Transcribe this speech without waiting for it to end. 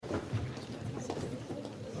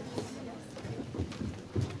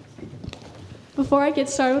Before I get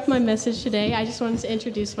started with my message today, I just wanted to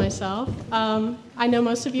introduce myself. I know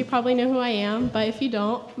most of you probably know who I am, but if you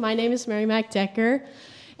don't, my name is Mary Mac Decker,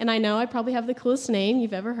 and I know I probably have the coolest name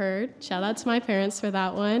you've ever heard. Shout out to my parents for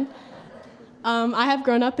that one. I have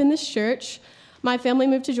grown up in this church. My family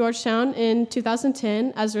moved to Georgetown in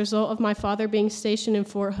 2010 as a result of my father being stationed in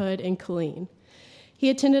Fort Hood and Killeen. He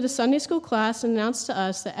attended a Sunday school class and announced to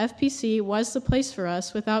us that FPC was the place for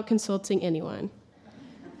us without consulting anyone.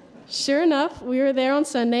 Sure enough, we were there on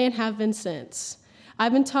Sunday and have been since.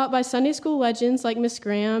 I've been taught by Sunday school legends like Miss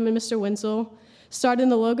Graham and Mr. Wenzel, starred in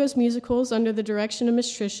the Logos musicals under the direction of Miss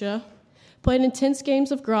Tricia, played intense games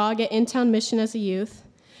of grog at In-Town Mission as a youth,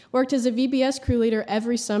 worked as a VBS crew leader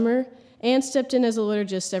every summer, and stepped in as a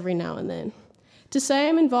liturgist every now and then. To say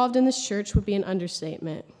I'm involved in this church would be an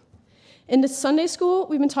understatement. In the Sunday school,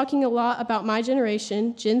 we've been talking a lot about my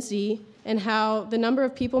generation, Gen Z, and how the number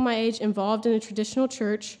of people my age involved in a traditional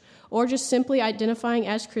church or just simply identifying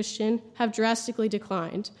as Christian have drastically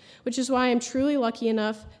declined, which is why I'm truly lucky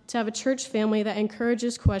enough to have a church family that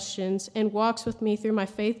encourages questions and walks with me through my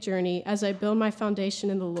faith journey as I build my foundation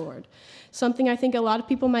in the Lord, something I think a lot of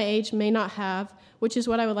people my age may not have, which is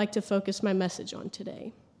what I would like to focus my message on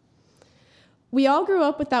today. We all grew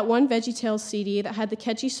up with that one VeggieTales CD that had the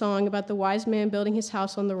catchy song about the wise man building his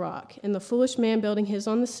house on the rock, and the foolish man building his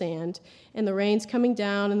on the sand, and the rains coming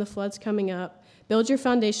down and the floods coming up. Build your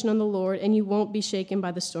foundation on the Lord, and you won't be shaken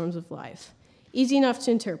by the storms of life. Easy enough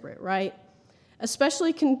to interpret, right?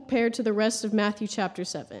 Especially compared to the rest of Matthew chapter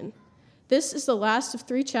 7. This is the last of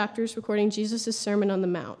 3 chapters recording Jesus' Sermon on the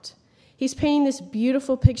Mount. He's painting this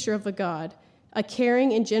beautiful picture of a God, a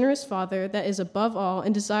caring and generous father that is above all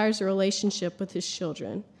and desires a relationship with his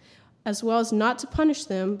children, as well as not to punish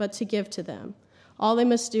them, but to give to them. All they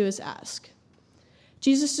must do is ask.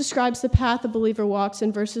 Jesus describes the path a believer walks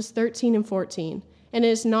in verses 13 and 14, and it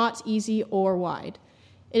is not easy or wide.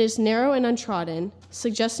 It is narrow and untrodden,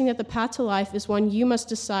 suggesting that the path to life is one you must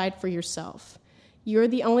decide for yourself. You are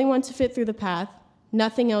the only one to fit through the path.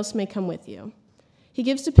 Nothing else may come with you. He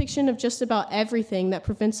gives depiction of just about everything that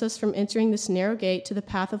prevents us from entering this narrow gate to the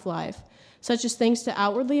path of life, such as things to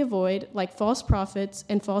outwardly avoid, like false prophets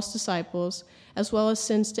and false disciples, as well as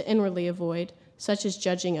sins to inwardly avoid, such as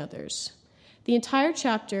judging others. The entire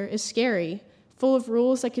chapter is scary, full of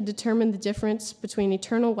rules that could determine the difference between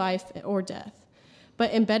eternal life or death.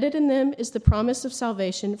 But embedded in them is the promise of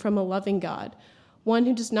salvation from a loving God, one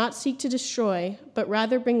who does not seek to destroy, but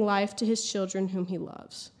rather bring life to his children whom he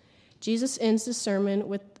loves. Jesus ends the sermon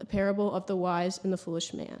with the parable of the wise and the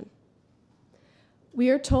foolish man.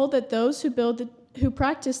 We are told that those who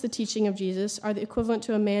practice the teaching of Jesus are the equivalent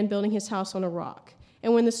to a man building his house on a rock.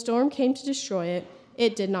 And when the storm came to destroy it,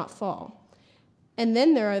 it did not fall. And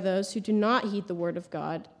then there are those who do not heed the word of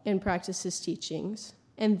God and practice his teachings,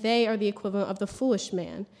 and they are the equivalent of the foolish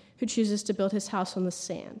man who chooses to build his house on the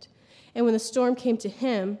sand. And when the storm came to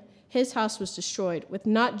him, his house was destroyed with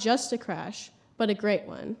not just a crash, but a great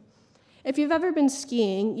one. If you've ever been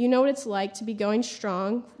skiing, you know what it's like to be going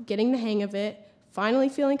strong, getting the hang of it, finally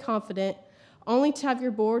feeling confident, only to have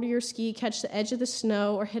your board or your ski catch the edge of the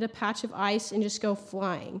snow or hit a patch of ice and just go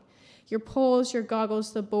flying. Your poles, your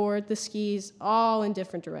goggles, the board, the skis, all in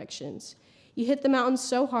different directions. You hit the mountain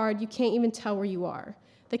so hard you can't even tell where you are.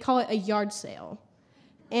 They call it a yard sale.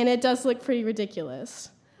 And it does look pretty ridiculous.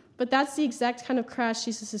 But that's the exact kind of crash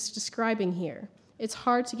Jesus is describing here. It's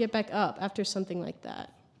hard to get back up after something like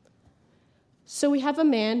that. So we have a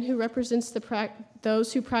man who represents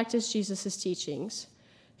those who practice Jesus' teachings,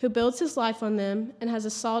 who builds his life on them and has a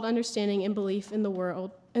solid understanding and belief in the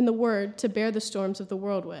word to bear the storms of the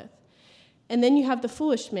world with. And then you have the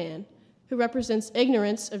foolish man, who represents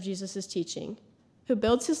ignorance of Jesus' teaching, who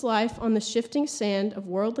builds his life on the shifting sand of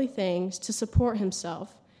worldly things to support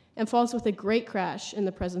himself and falls with a great crash in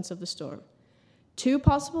the presence of the storm. 2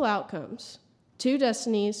 possible outcomes, 2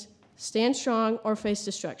 destinies, stand strong or face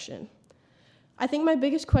destruction. I think my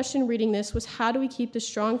biggest question reading this was, how do we keep the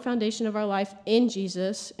strong foundation of our life in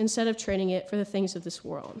Jesus instead of trading it for the things of this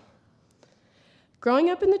world?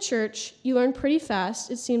 Growing up in the church, you learn pretty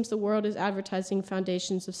fast, it seems the world is advertising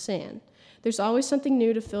foundations of sand. There's always something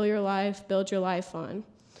new to fill your life, build your life on.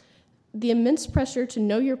 The immense pressure to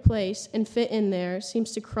know your place and fit in there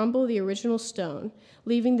seems to crumble the original stone,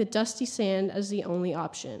 leaving the dusty sand as the only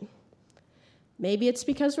option. Maybe it's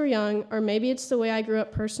because we're young, or maybe it's the way I grew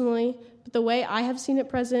up personally, but the way I have seen it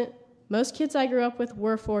present, most kids I grew up with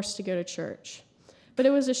were forced to go to church. But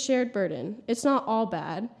it was a shared burden. It's not all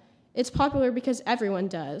bad. It's popular because everyone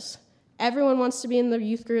does. Everyone wants to be in the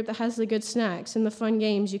youth group that has the good snacks and the fun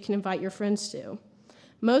games you can invite your friends to.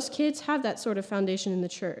 Most kids have that sort of foundation in the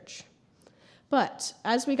church. But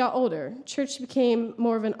as we got older, church became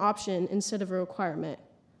more of an option instead of a requirement.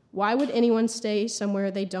 Why would anyone stay somewhere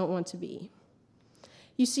they don't want to be?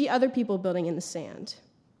 You see other people building in the sand.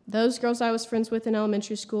 Those girls I was friends with in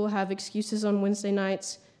elementary school have excuses on Wednesday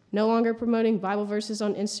nights, no longer promoting Bible verses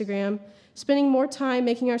on Instagram, spending more time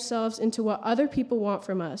making ourselves into what other people want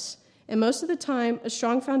from us. And most of the time, a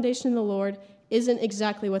strong foundation in the Lord isn't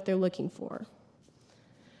exactly what they're looking for.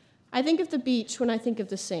 I think of the beach when I think of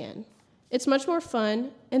the sand. It's much more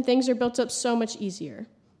fun, and things are built up so much easier.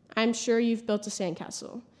 I'm sure you've built a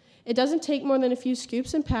sandcastle. It doesn't take more than a few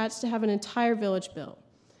scoops and pats to have an entire village built.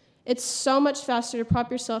 It's so much faster to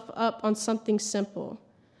prop yourself up on something simple.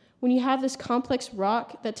 When you have this complex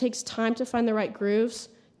rock that takes time to find the right grooves,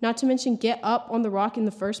 not to mention get up on the rock in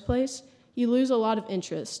the first place, you lose a lot of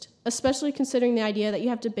interest, especially considering the idea that you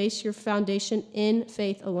have to base your foundation in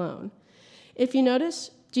faith alone. If you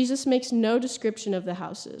notice, Jesus makes no description of the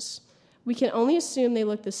houses. We can only assume they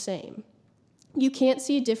look the same. You can't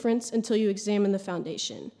see a difference until you examine the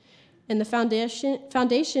foundation. And the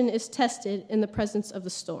foundation is tested in the presence of the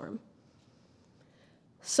storm.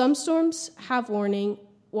 Some storms have warning,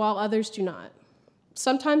 while others do not.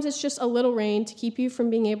 Sometimes it's just a little rain to keep you from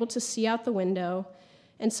being able to see out the window,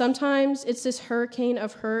 and sometimes it's this hurricane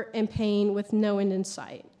of hurt and pain with no end in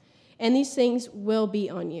sight. And these things will be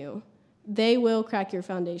on you. They will crack your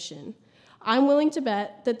foundation. I'm willing to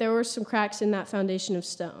bet that there were some cracks in that foundation of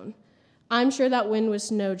stone. I'm sure that wind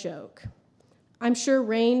was no joke. I'm sure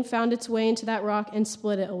rain found its way into that rock and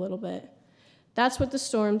split it a little bit. That's what the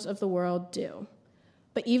storms of the world do.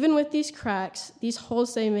 But even with these cracks, these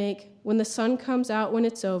holes they make, when the sun comes out when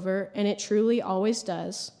it's over, and it truly always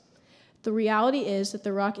does, the reality is that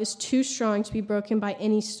the rock is too strong to be broken by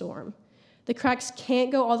any storm. The cracks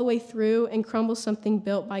can't go all the way through and crumble something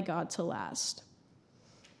built by God to last.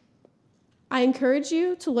 I encourage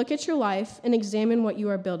you to look at your life and examine what you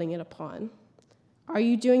are building it upon. Are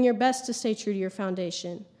you doing your best to stay true to your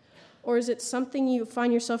foundation? Or is it something you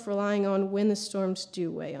find yourself relying on when the storms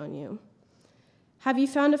do weigh on you? Have you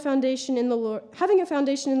found a foundation in the Lord? Having a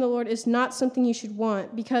foundation in the Lord is not something you should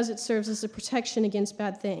want because it serves as a protection against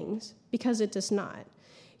bad things, because it does not.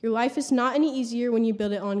 Your life is not any easier when you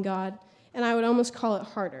build it on God, and I would almost call it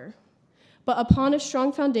harder. But upon a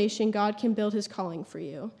strong foundation, God can build his calling for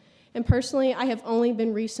you. And personally, I have only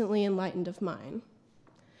been recently enlightened of mine.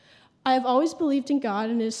 I have always believed in God,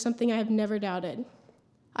 and it is something I have never doubted.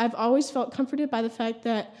 I have always felt comforted by the fact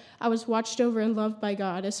that I was watched over and loved by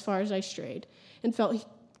God as far as I strayed, and felt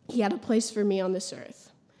he had a place for me on this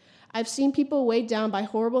earth. I've seen people weighed down by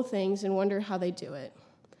horrible things and wonder how they do it.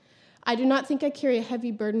 I do not think I carry a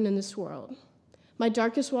heavy burden in this world. My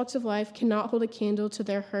darkest walks of life cannot hold a candle to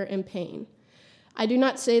their hurt and pain. I do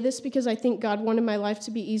not say this because I think God wanted my life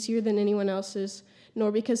to be easier than anyone else's,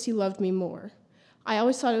 nor because he loved me more. I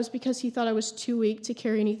always thought it was because he thought I was too weak to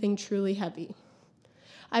carry anything truly heavy.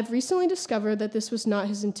 I've recently discovered that this was not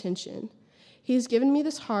his intention. He has given me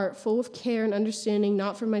this heart full of care and understanding,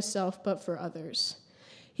 not for myself, but for others.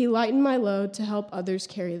 He lightened my load to help others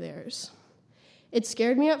carry theirs. It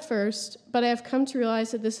scared me at first, but I have come to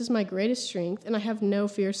realize that this is my greatest strength, and I have no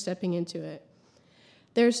fear stepping into it.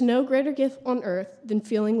 There is no greater gift on earth than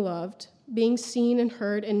feeling loved, being seen and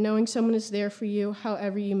heard, and knowing someone is there for you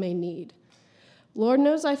however you may need. Lord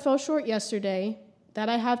knows I fell short yesterday, that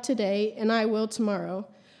I have today, and I will tomorrow.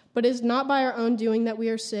 But it is not by our own doing that we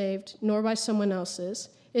are saved, nor by someone else's.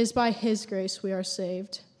 It is by his grace we are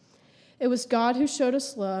saved. It was God who showed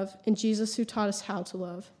us love, and Jesus who taught us how to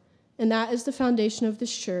love. And that is the foundation of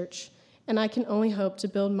this church, and I can only hope to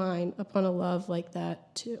build mine upon a love like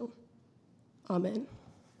that too. Amen.